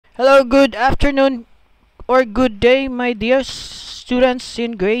Hello, good afternoon or good day, my dear students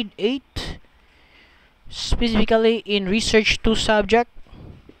in grade 8, specifically in Research 2 subject.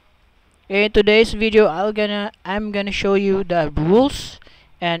 In today's video, I'm gonna show you the rules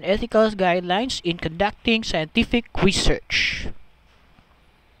and ethical guidelines in conducting scientific research.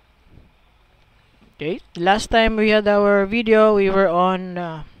 Okay, last time we had our video, we were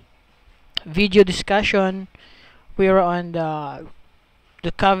on video discussion. We were on the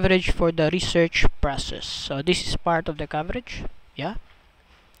coverage for the research process. So this is part of the coverage. Yeah.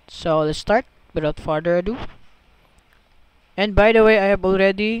 So let's start without further ado. And by the way, I have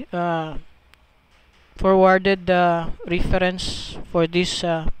already forwarded the reference for this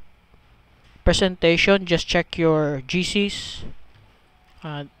presentation. Just check your GCs.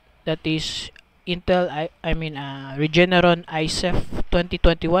 That is Intel, Regeneron ICEF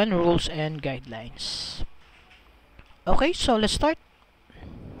 2021 Rules and Guidelines. Okay, so let's start.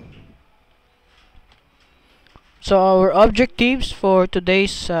 So our objectives for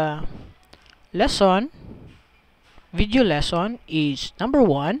today's video lesson is number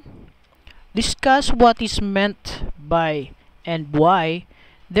 1, discuss what is meant by and why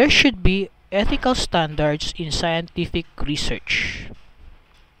there should be ethical standards in scientific research.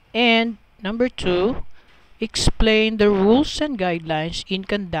 And number 2, explain the rules and guidelines in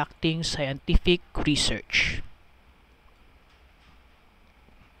conducting scientific research.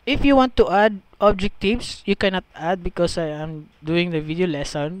 If you want to add objectives, you cannot add because I am doing the video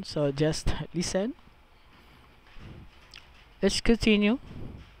lesson, so just listen. Let's continue.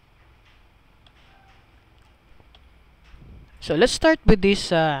 So let's start with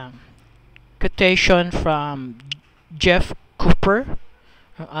this quotation from Jeff Cooper,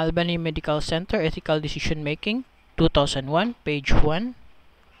 Albany Medical Center, Ethical Decision Making, 2001, page 1.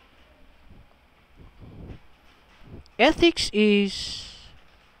 Ethics is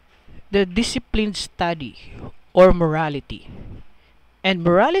the disciplined study or morality, and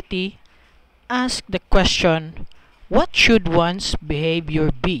morality asks the question, what should one's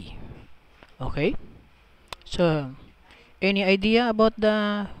behavior be? Okay, so any idea about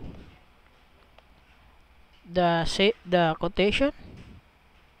the quotation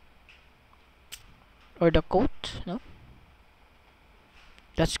or the quote? No,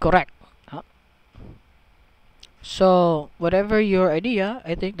 that's correct. So whatever your idea,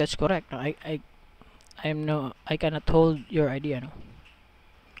 I think that's correct. I cannot hold your idea. No.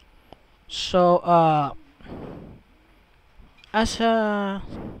 So as a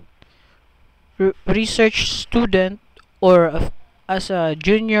research student or as a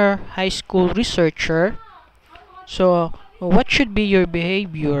junior high school researcher, so what should be your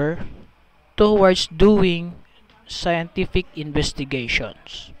behavior towards doing scientific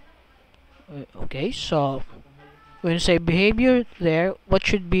investigations? Okay, so when you say behavior there, what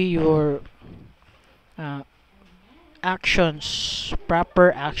should be your actions,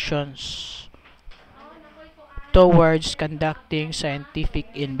 proper actions towards conducting scientific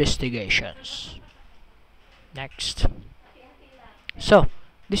investigations? Next. So,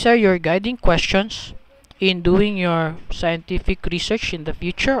 these are your guiding questions in doing your scientific research in the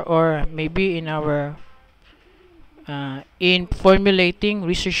future, or maybe in our in formulating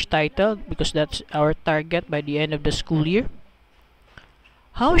research title, because that's our target by the end of the school year.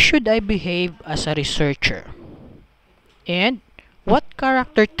 How should I behave as a researcher? And what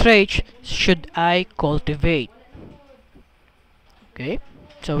character traits should I cultivate? Okay,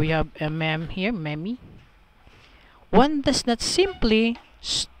 so we have a mem here, Memi. One does not simply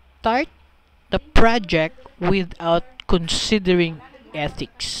start the project without considering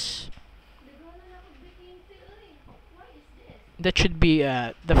ethics. That should be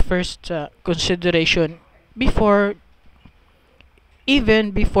the first consideration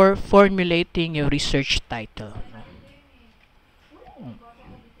even before formulating your research title.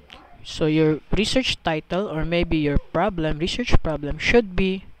 So your research title, or maybe your research problem,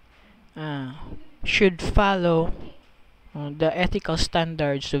 should follow the ethical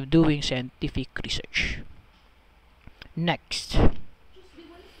standards of doing scientific research. Next,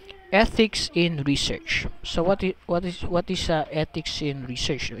 ethics in research. So what is ethics in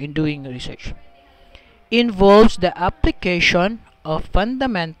research? In doing research, involves the application of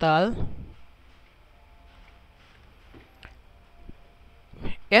fundamental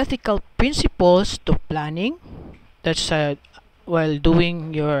ethical principles to planning. That's while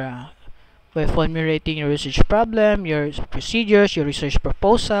doing your by formulating your research problem, your procedures, your research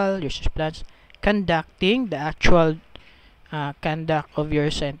proposal, your research plans, conducting the actual conduct of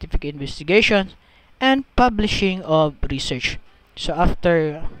your scientific investigations, and publishing of research. So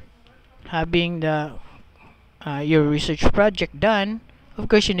after having the your research project done, of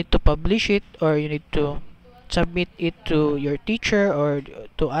course you need to publish it, or you need to submit it to your teacher or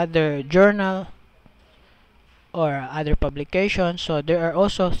to other journal or other publications. So there are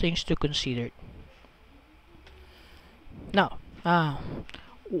also things to consider. Now,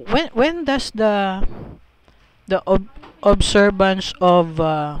 when does the observance of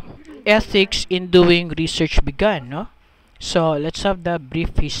ethics in doing research began? No, so let's have the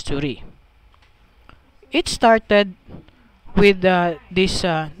brief history. It started with this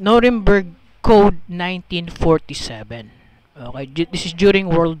Nuremberg Code 1947. Okay, this is during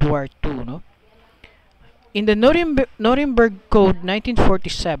World War II. No, in the Nuremberg Code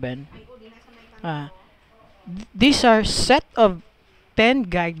 1947, these are set of 10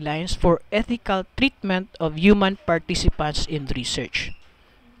 guidelines for ethical treatment of human participants in research.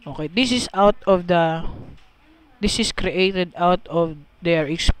 Okay, this is created out of their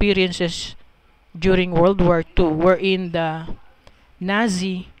experiences during World War II, wherein the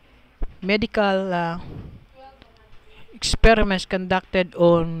Nazi medical experiments conducted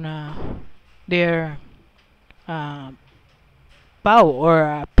on their POW,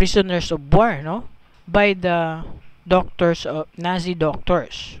 or prisoners of war, no, by the doctors of Nazi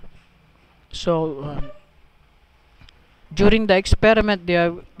doctors. So during the experiment, they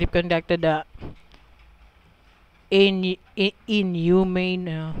conducted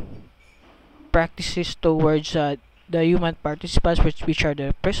inhumane practices towards the human participants, which are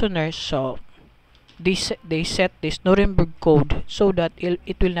the prisoners. So they set this Nuremberg Code so that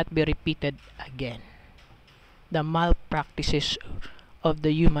it will not be repeated again, the malpractices of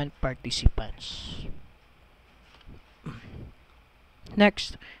the human participants.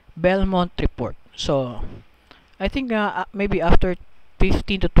 Next, Belmont Report. So I think maybe after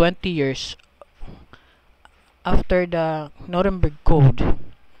 15 to 20 years after the Nuremberg Code,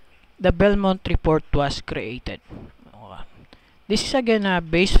 the Belmont Report was created. This is again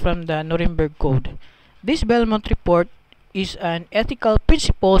based from the Nuremberg Code. This Belmont Report is an ethical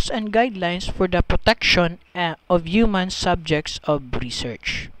principles and guidelines for the protection of human subjects of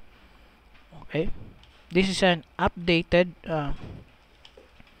research. Okay, this is an updated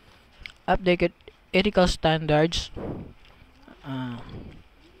ethical standards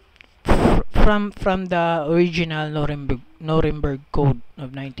from the original Nuremberg Code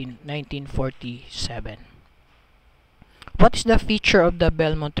of 1947. What is the feature of the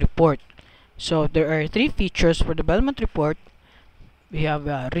Belmont Report? So there are 3 features for the Belmont Report. We have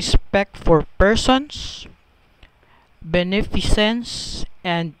respect for persons, beneficence,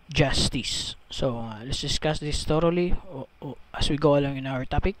 and justice. So let's discuss this thoroughly as we go along in our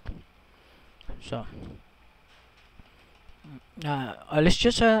topic. So let's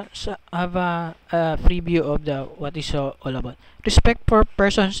just have a preview of what is all about. Respect for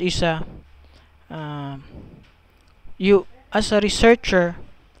persons is you as a researcher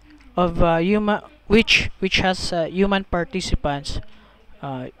of human which has human participants.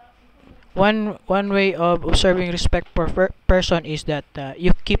 One way of observing respect for person is that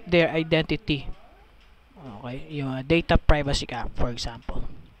you keep their identity. Okay, yung Data Privacy Act, for example.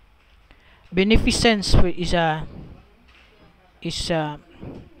 Beneficence is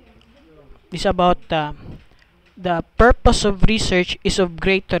about the purpose of research is of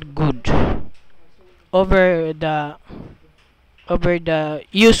greater good over the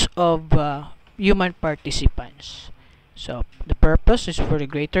use of human participants. So the purpose is for the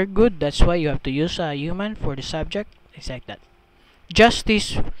greater good. That's why you have to use a human for the subject. It's like that.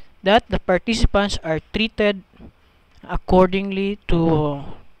 Justice, that the participants are treated accordingly to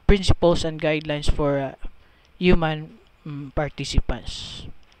principles and guidelines for human participants.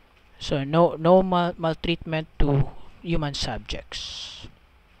 So no maltreatment to human subjects.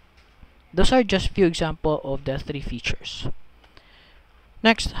 Those are just few examples of the 3 features.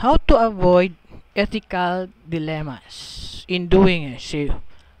 Next, how to avoid ethical dilemmas in doing it. See,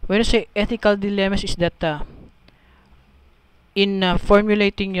 when you say ethical dilemmas, is that in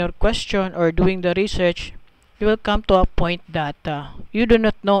formulating your question or doing the research, you will come to a point that you do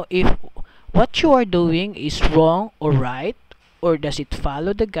not know if what you are doing is wrong or right, or does it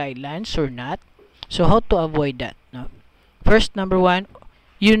follow the guidelines or not. So how to avoid that? No? First, number 1,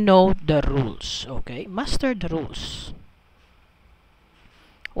 you know the rules. Okay, master the rules.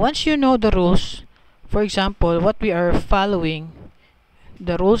 Once you know the rules, for example, what we are following,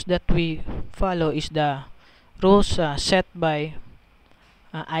 the rules that we follow is the rules set by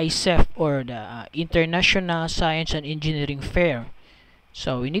ISEF, or the International Science and Engineering Fair.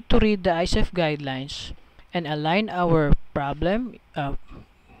 So we need to read the ISEF guidelines and align our problem for,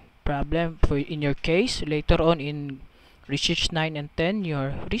 in your case, later on in research 9 and 10,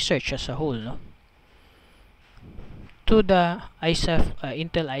 your research as a whole, no? to the ISEF,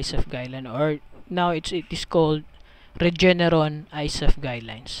 Intel ISEF guideline, or now it is called Regeneron ISEF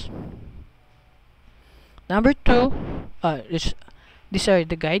guidelines. Number 2, these are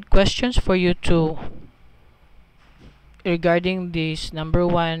the guide questions for you to regarding this number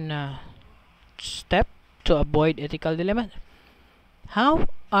 1 step to avoid ethical dilemma. How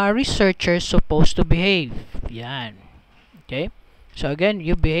are researchers supposed to behave? Yan. Okay. So again,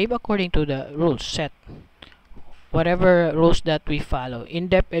 you behave according to the rules set. Whatever rules that we follow. In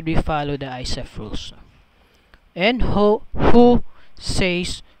depth, we follow the ISEF rules. And who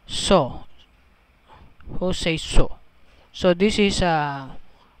says so? Who says so? So this is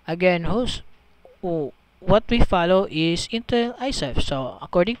again what we follow is Intel ISEF. So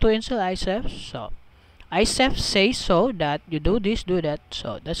according to Intel ISEF, so ISEF says so that you do this, do that.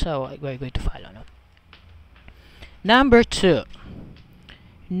 So that's how we're going to follow. No? Number 2,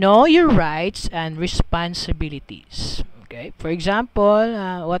 know your rights and responsibilities. Okay. For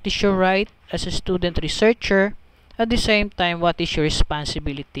example, what is your right as a student researcher? At the same time, what is your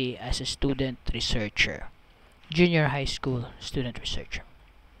responsibility as a student researcher? Junior high school student researcher.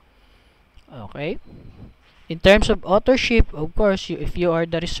 Okay. In terms of authorship, of course, if you are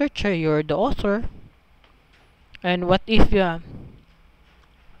the researcher, you're the author. And what if you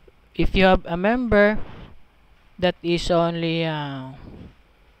have a member that is only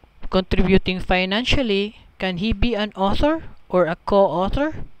contributing financially, can he be an author or a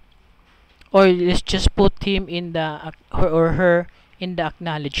co-author? Or let's just put him in the or her in the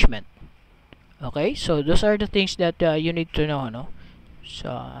acknowledgement. Okay, so those are the things that you need to know, no?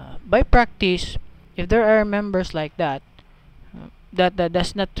 So by practice, if there are members like that, that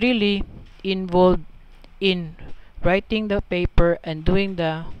does not really involved in writing the paper and doing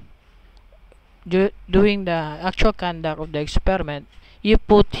the actual conduct of the experiment, you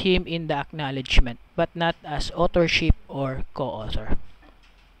put him in the acknowledgement, but not as authorship or co-author.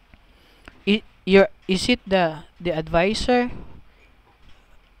 Is it the advisor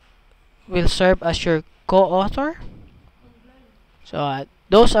will serve as your co-author? So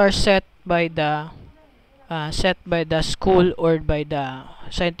those are set by the school or by the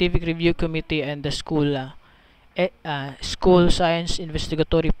scientific review committee and the school school science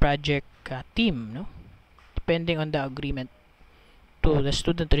investigatory project team, no? Depending on the agreement to the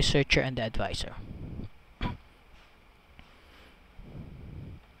student researcher and the advisor.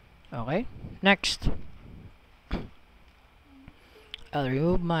 Okay, next. I'll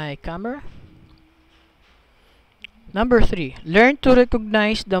remove my camera. Number 3, learn to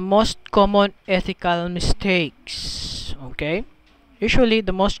recognize the most common ethical mistakes. Okay, usually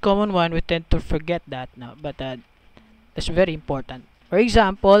the most common one we tend to forget that now, but that's very important. For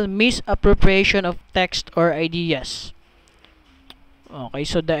example, misappropriation of text or ideas. Okay,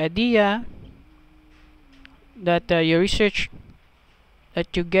 so the idea that your research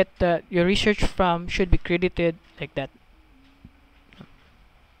that you get your research from should be credited like that.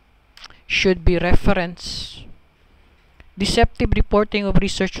 Should be reference. Deceptive reporting of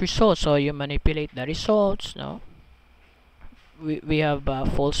research results. So you manipulate the results, no? We have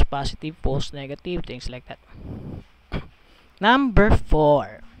false positive, false negative, things like that. Number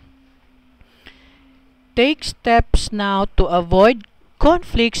 4. Take steps now to avoid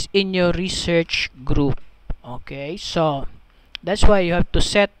conflicts in your research group. Okay, so that's why you have to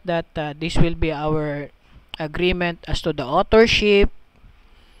set that this will be our agreement as to the authorship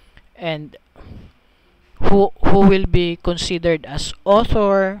and who will be considered as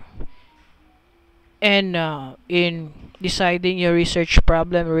author, and in deciding your research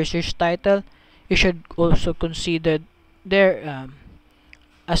problem or research title, you should also consider there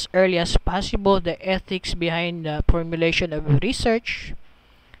as early as possible the ethics behind the formulation of research,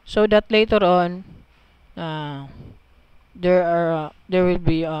 so that later on there will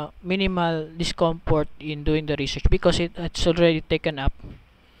be minimal discomfort in doing the research because it's already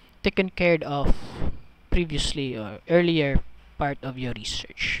taken care of previously or earlier part of your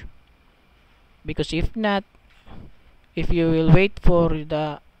research. Because if not, if you will wait for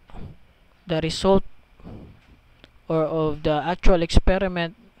the result or of the actual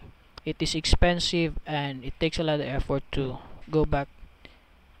experiment, it is expensive and it takes a lot of effort to go back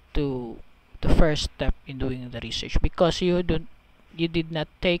to the first step in doing the research, because you did not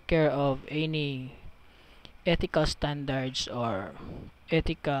take care of any ethical standards or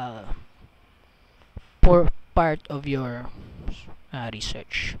ethical part of your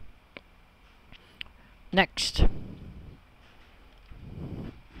research. Next,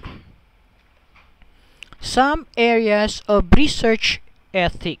 some areas of research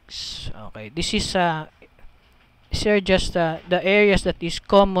ethics. Okay, this is these are just the areas that is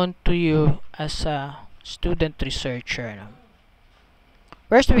common to you as a student researcher. No?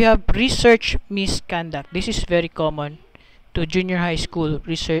 First, we have research misconduct. This is very common to junior high school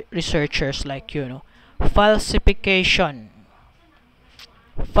researchers like you know. Falsification,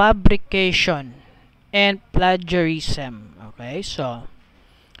 fabrication, and plagiarism. Okay, so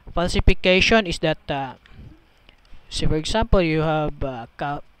falsification is that say for example you have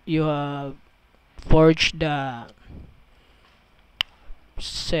forged the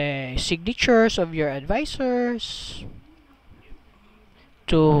say signatures of your advisors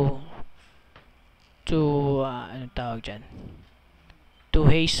to anong tawag dyan, to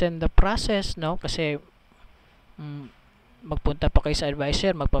hasten the process, no? Kasi magpunta pa kayo sa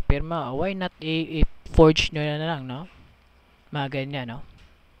advisor, magpapirma, why not i-forge nyo na lang, no? Mga ganyan, no?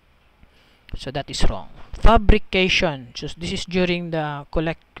 So that is wrong. Fabrication, so this is during the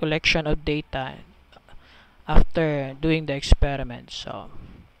collection of data after doing the experiment. So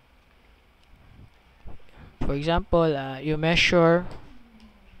for example, you measure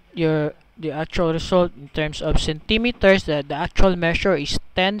the actual result in terms of centimeters. The actual measure is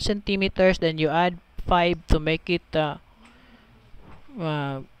 10 centimeters, then you add 5 to make it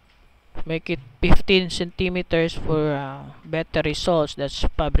 15 centimeters for better results. That's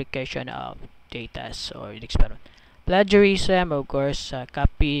fabrication of data or experiment. Plagiarism, of course,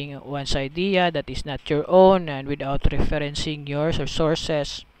 copying one's idea that is not your own and without referencing yours or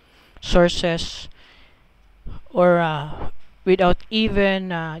sources or without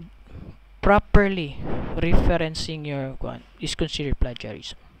even properly referencing your one is considered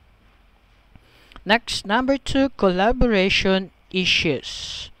plagiarism. Next, number 2, collaboration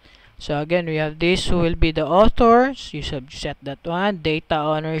issues. So again, we have this, who will be the authors. You set that one. Data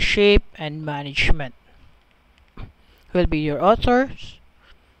ownership and management. Who will be your authors,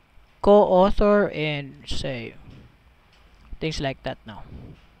 co-author, and say things like that now.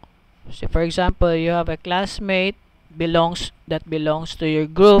 So for example, you have a classmate that belongs to your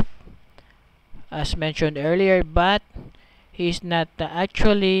group as mentioned earlier, but he's not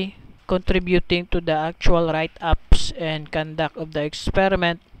actually contributing to the actual write-ups and conduct of the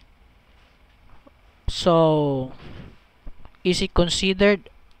experiment. So is he considered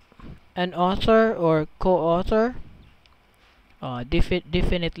an author or co-author?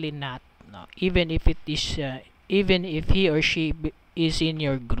 Definitely not. No. Even if it is even if he or she is in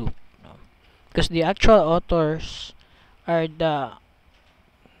your group, no. Because the actual authors are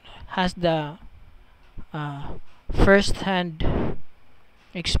has the first-hand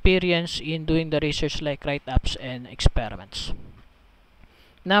experience in doing the research, like write-ups and experiments.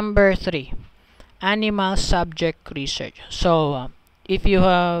 Number 3, animal subject research. So if you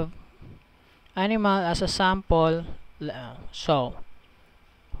have animal as a sample,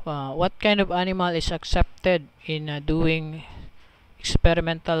 what kind of animal is accepted in doing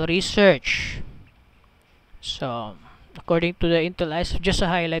experimental research? So according to the Intel ISO, just a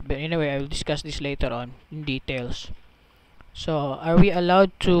highlight, but anyway, I will discuss this later on in details. So are we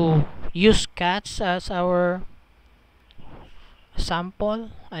allowed to use cats as our sample,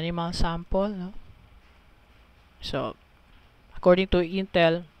 animal sample? No? So according to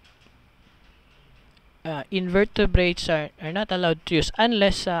Intel, invertebrates are not allowed to use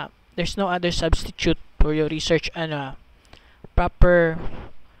unless there's no other substitute for your research and proper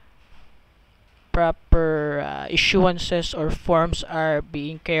issuances or forms are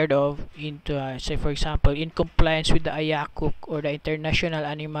being cared of into say for example in compliance with the IACUC or the International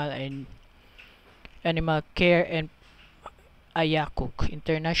Animal Care and IACUC,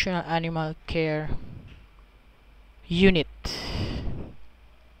 International Animal Care Unit.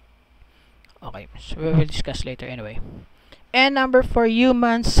 Okay, so we will discuss later anyway. And number 4,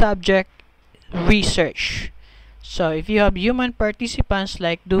 human subject research. So if you have human participants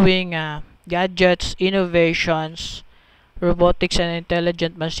like doing gadgets, innovations, robotics and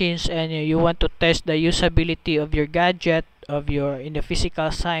intelligent machines, and you want to test the usability of your gadget in the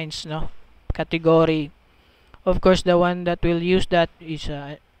physical science category, of course the one that will use that is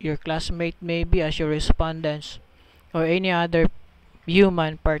your classmate maybe as your respondents or any other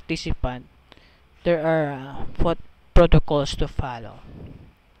human participant. There are protocols to follow,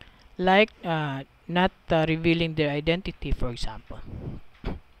 like not revealing their identity, for example.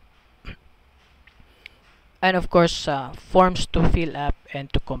 And of course forms to fill up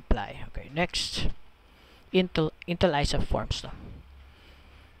and to comply. Okay, next, Intel ISA forms.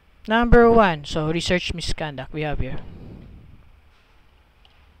 Number 1, so research misconduct we have here.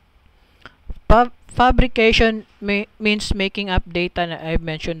 Fabrication means making up data. I've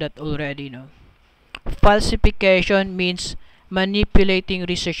mentioned that already. Falsification means manipulating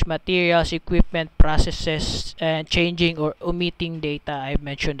research materials, equipment, processes, and changing or omitting data. I've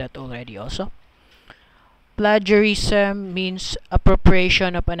mentioned that already also. Plagiarism means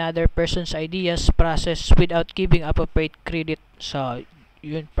appropriation of another person's ideas, process without giving appropriate credit. So,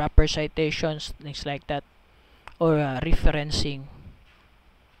 yun, proper citations, things like that, or referencing.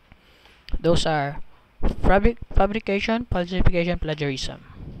 Those are fabrication, falsification, plagiarism.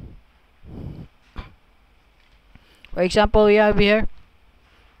 For example, we have here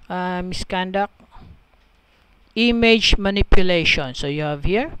misconduct, image manipulation. So you have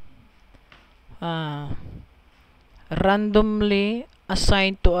here randomly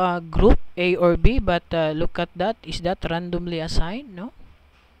assigned to a group A or B, but look at that. Is that randomly assigned? No.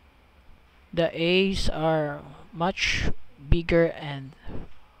 The A's are much bigger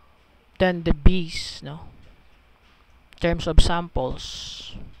than the B's, no, in terms of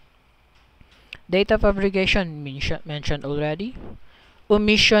samples. Data fabrication mentioned already.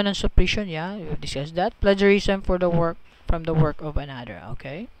 Omission and suppression, yeah, we've discussed that. Plagiarism from the work of another,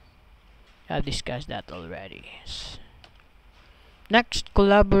 okay, I've discussed that already. Next,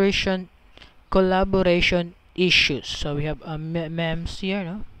 collaboration issues. So we have memes here,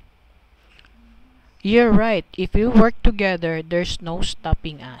 no? You're right. If we work together, there's no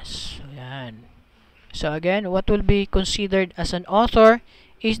stopping us. Yan. So again, what will be considered as an author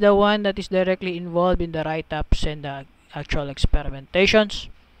is the one that is directly involved in the write-ups and the actual experimentations.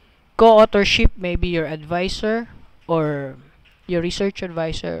 Co-authorship may be your advisor or your research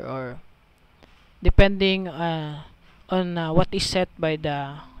advisor, or depending on what is set by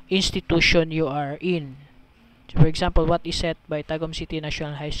the institution you are in. So for example, what is set by Tagum City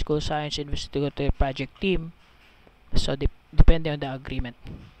National High School Science Investigative Project Team. So depending on the agreement.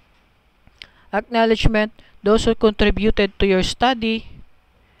 Acknowledgement, those who contributed to your study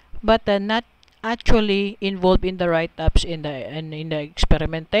but not actually involved in the write-ups in the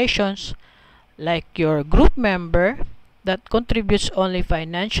experimentations, like your group member that contributes only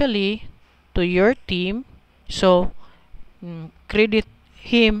financially to your team. So credit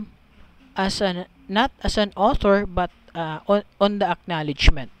him as not as an author, but on the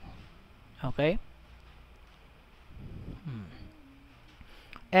acknowledgement. Okay.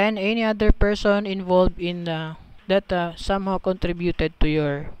 And any other person involved in that somehow contributed to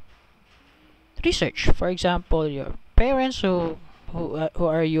your research. For example, your parents who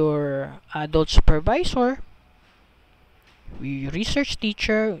are your adult supervisor, your research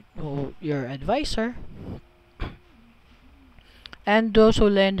teacher, your advisor, and those who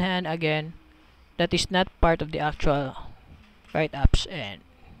lend hand, again, that is not part of the actual write-ups and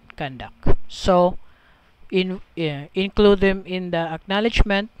conduct. So include them in the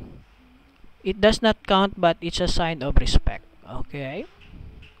acknowledgement. It does not count, but it's a sign of respect. Okay.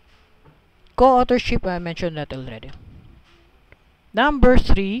 Co-authorship, I mentioned that already. Number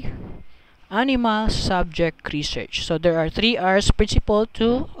 3, animal subject research. So there are 3 R's principle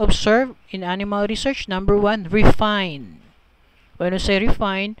to observe in animal research. Number 1, refine. When we say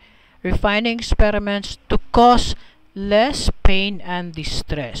refine, refining experiments to cause less pain and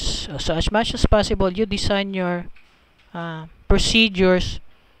distress. So as much as possible, you design your procedures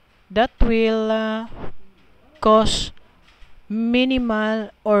that will cause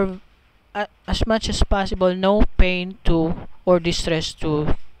minimal or as much as possible no pain to or distress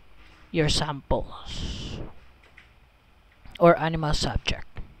to your samples or animal subject.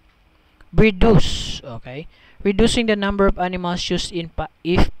 Reduce, okay, reducing the number of animals used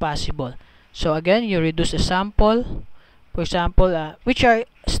if possible. So again, you reduce the sample, for example, which are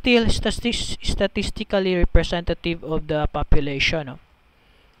still statistically representative of the population. No?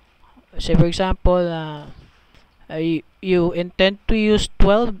 Say for example, you intend to use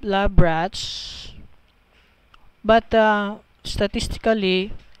 12 lab rats, but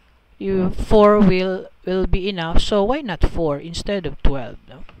statistically, 4 will be enough. So why not 4 instead of 12?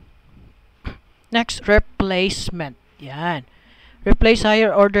 No? Next, replacement. Yan. Replace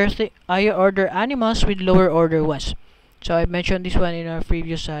higher order animals with lower order ones. So I mentioned this one in our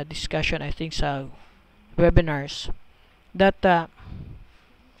previous discussion, I think, sa webinars, that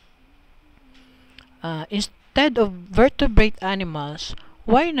instead of vertebrate animals,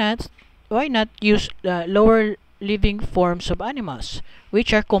 why not use lower living forms of animals,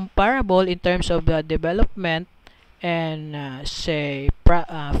 which are comparable in terms of development and say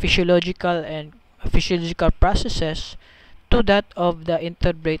physiological processes to that of the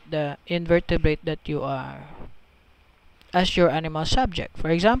invertebrate that you are as your animal subject. For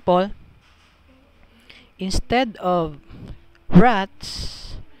example, instead of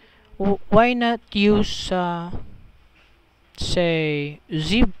rats, why not use say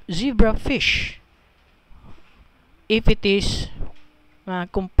zebra fish if it is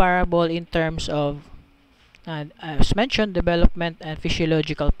comparable in terms of as mentioned, development and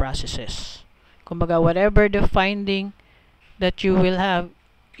physiological processes kumbaga whatever the finding that you will have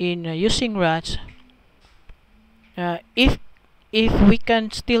in using rats, if we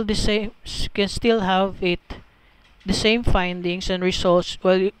can still have it the same findings and results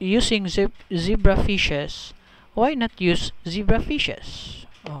while using zebra fishes, why not use zebra fishes?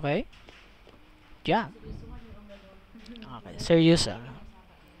 Okay, yeah. Okay, seriousness.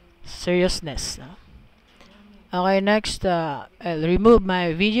 Okay, next, I'll remove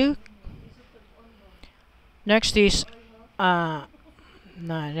my video. Next is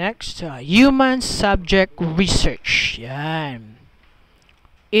human subject research. Yan.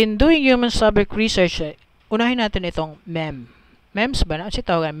 In doing human subject research, unahin natin itong MEMS ba na? Kasi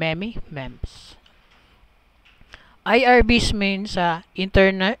tawagan MEMS. IRBs means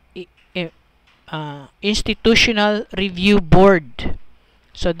Institutional Review Board.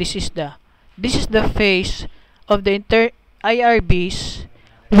 So this is the phase of the IRBs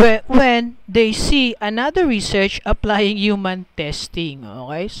when they see another research applying human testing.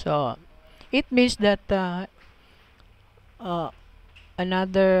 Okay, so it means that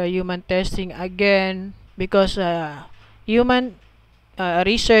another human testing again, because human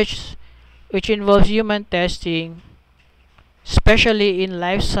research which involves human testing, especially in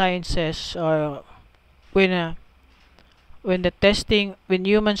life sciences, or when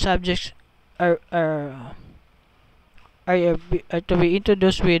human subjects are to be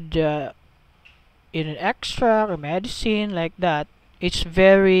introduced with in an extract or medicine like that, it's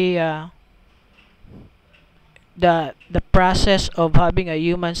very the process of having a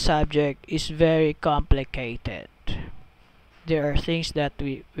human subject is very complicated. There are things that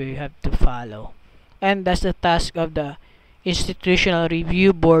we have to follow, and that's the task of the Institutional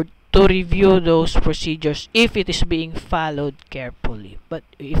Review Board, to review those procedures if it is being followed carefully. But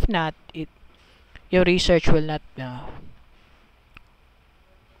if not, your research will not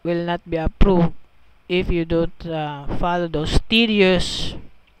be approved if you don't follow those tedious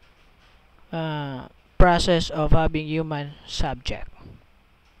process of having human subject.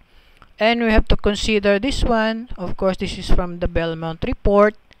 And we have to consider this one. Of course, this is from the Belmont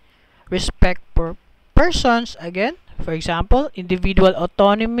report. Respect for persons, again, for example, individual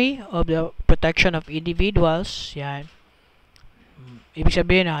autonomy of the protection of individuals. Yan. Ibig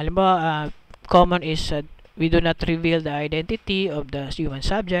sabihin, halimbawa, common is we do not reveal the identity of the human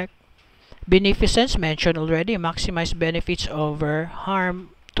subject. Beneficence, mentioned already, maximize benefits over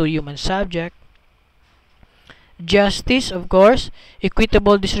harm to human subject. Justice, of course,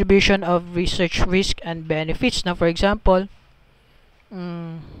 equitable distribution of research risk and benefits. Now, for example,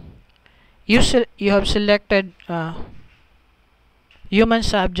 you have selected human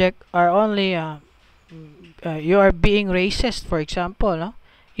subject are only you are being racist, for example, no?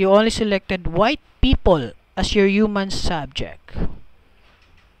 You only selected white people as your human subject.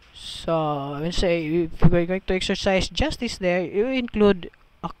 So, let's say if you're going to exercise justice there, you include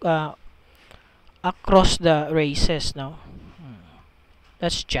across the races, no?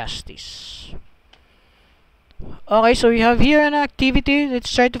 That's justice. Okay, so we have here an activity.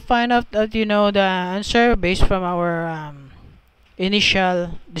 Let's try to find out that you know the answer based from our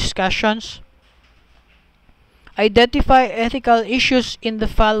initial discussions. Identify ethical issues in the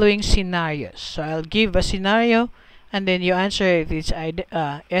following scenarios. So I'll give a scenario, and then you answer if it's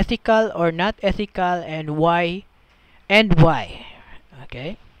ethical or not ethical, and why.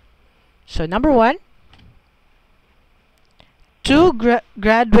 Okay. So number one, two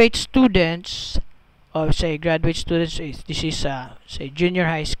graduate students, or say graduate students, this is say junior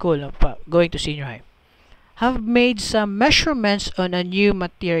high school, going to senior high, have made some measurements on a new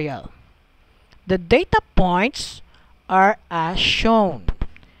material. The data points are as shown.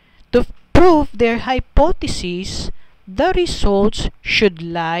 To prove their hypothesis, the results should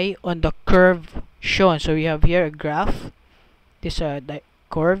lie on the curve shown. So we have here a graph, this the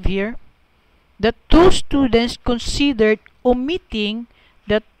curve here. The two students considered omitting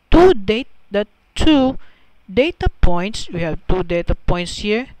the two data points. We have two data points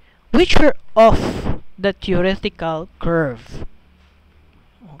here which were off the theoretical curve.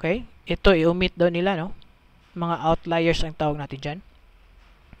 Okay, ito i-omit daw nila, no? Mga outliers ang tawag natin dyan.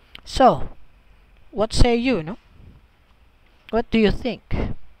 So, what say you, no? What do you think?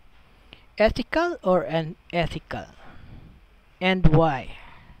 Ethical or unethical? And why?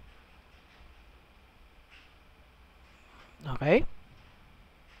 Okay.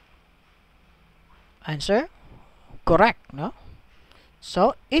 Answer? Correct, no?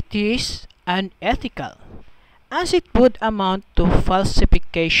 So, it is unethical, as it would amount to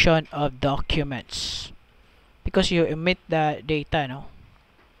falsification of documents because you omit the data, no?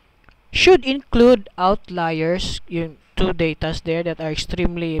 Should include outliers, yung two datas there that are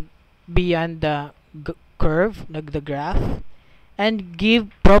extremely beyond the curve, the graph, and give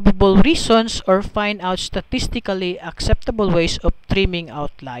probable reasons or find out statistically acceptable ways of trimming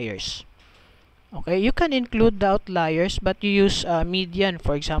outliers. Okay, you can include the outliers, but you use median,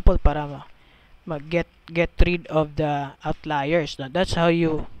 for example, para get rid of the outliers. Now, that's how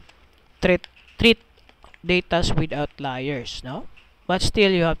you treat data with outliers, no? But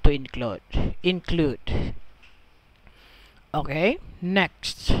still, you have to include. Okay,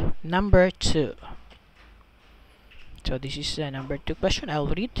 next, number 2. So this is number 2 question. I'll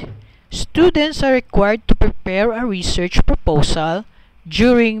read. Students are required to prepare a research proposal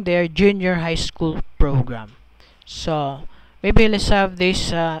during their junior high school program. So maybe let's have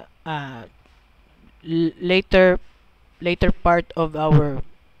this later part of our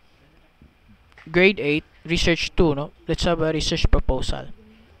grade 8 research 2, no? Let's have a research proposal,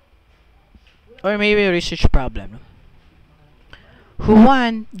 or maybe a research problem, no?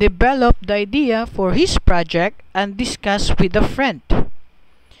 Juan developed the idea for his project and discussed with a friend.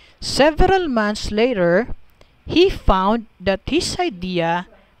 Several months later, he found that his idea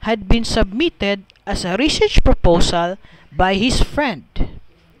had been submitted as a research proposal by his friend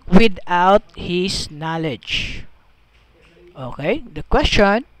without his knowledge. Okay, the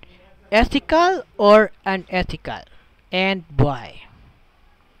question, ethical or unethical, and why?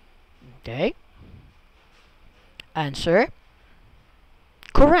 Okay, answer,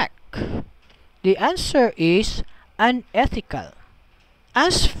 correct. The answer is unethical,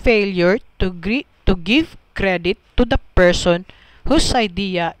 as failure to give credit to the person whose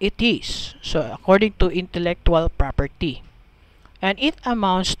idea it is. So according to intellectual property, and it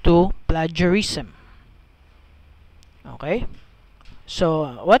amounts to plagiarism. Okay,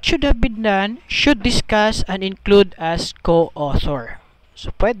 so what should have been done? Should discuss and include as co-author.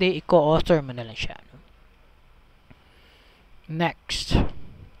 So pwede i-co-author mo na lang siya. Next,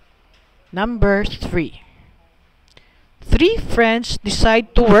 number 3. 3 friends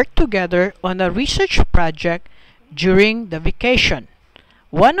decide to work together on a research project during the vacation.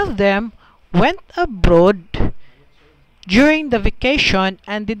 One of them went abroad during the vacation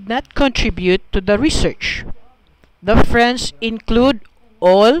and did not contribute to the research. The friends include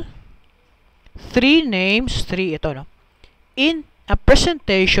all 3 names, 3 ito, no, in a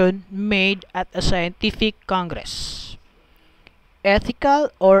presentation made at a scientific congress. Ethical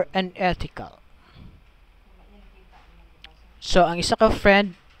or unethical? So, ang isa ka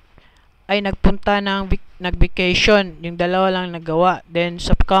friend ay nagpunta ng nag-vacation. Yung dalawa lang nagawa. Then,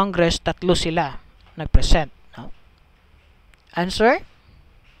 sa Congress, 3 sila nag-present. No? Answer?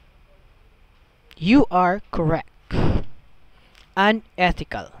 You are correct.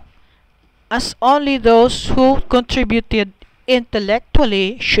 Unethical. As only those who contributed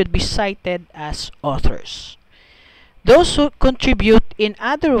intellectually should be cited as authors. Those who contribute in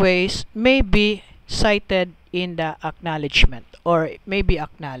other ways may be cited in the acknowledgement or may be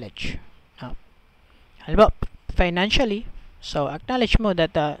acknowledged. No? Halimbawa, financially, so acknowledge mo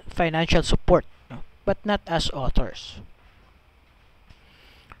that financial support, no? But not as authors.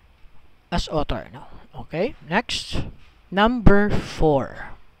 As author, no? Okay, next, number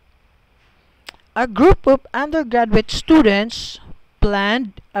 4. A group of undergraduate students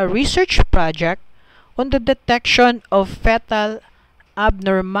planned a research project on the detection of fetal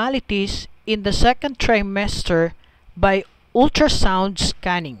abnormalities in the 2nd trimester by ultrasound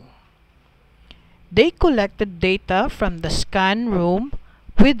scanning. They collected data from the scan room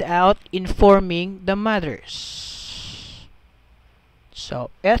without informing the mothers.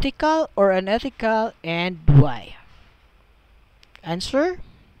 So, ethical or unethical, and why? Answer?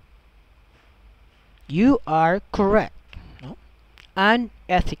 You are correct. No?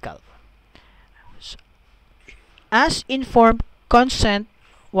 Unethical. So, as informed consent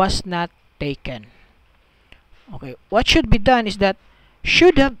was not taken. Okay, what should be done is that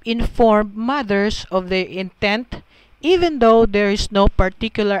should have informed mothers of their intent even though there is no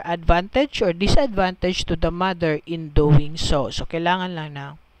particular advantage or disadvantage to the mother in doing so. So, kailangan lang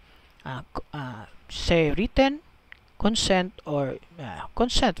na say written consent or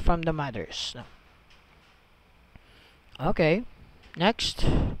consent from the mothers. Okay, next.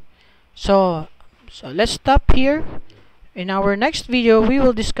 So let's stop here. In our next video, we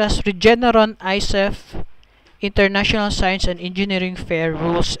will discuss Regeneron ISEF International Science and Engineering Fair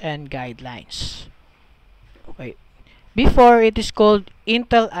Rules and Guidelines. Okay. Before, it is called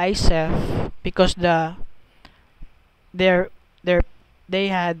Intel ISEF because they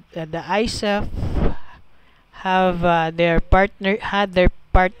had the ISEF have their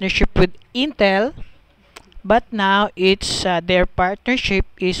partnership with Intel, but now it's their partnership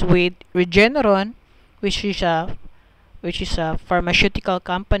is with Regeneron, which is which is a pharmaceutical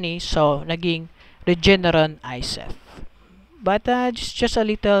company, so naging Regeneron ISEF. But just a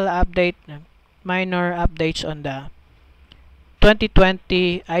little update, minor updates on the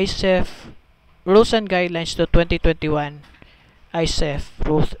 2020 ISEF rules and guidelines to 2021 ISEF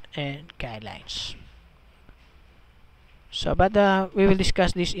rules and guidelines. So, but we will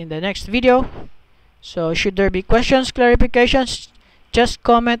discuss this in the next video. So, should there be questions, clarifications, just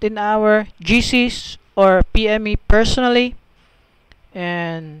comment in our GCs or PM me personally.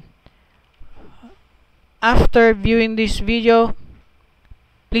 And after viewing this video,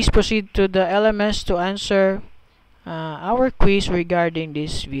 please proceed to the LMS to answer our quiz regarding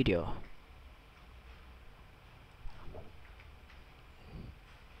this video.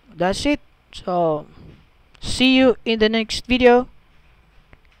 That's it. So, see you in the next video.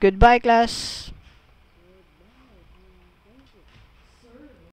 Goodbye, class.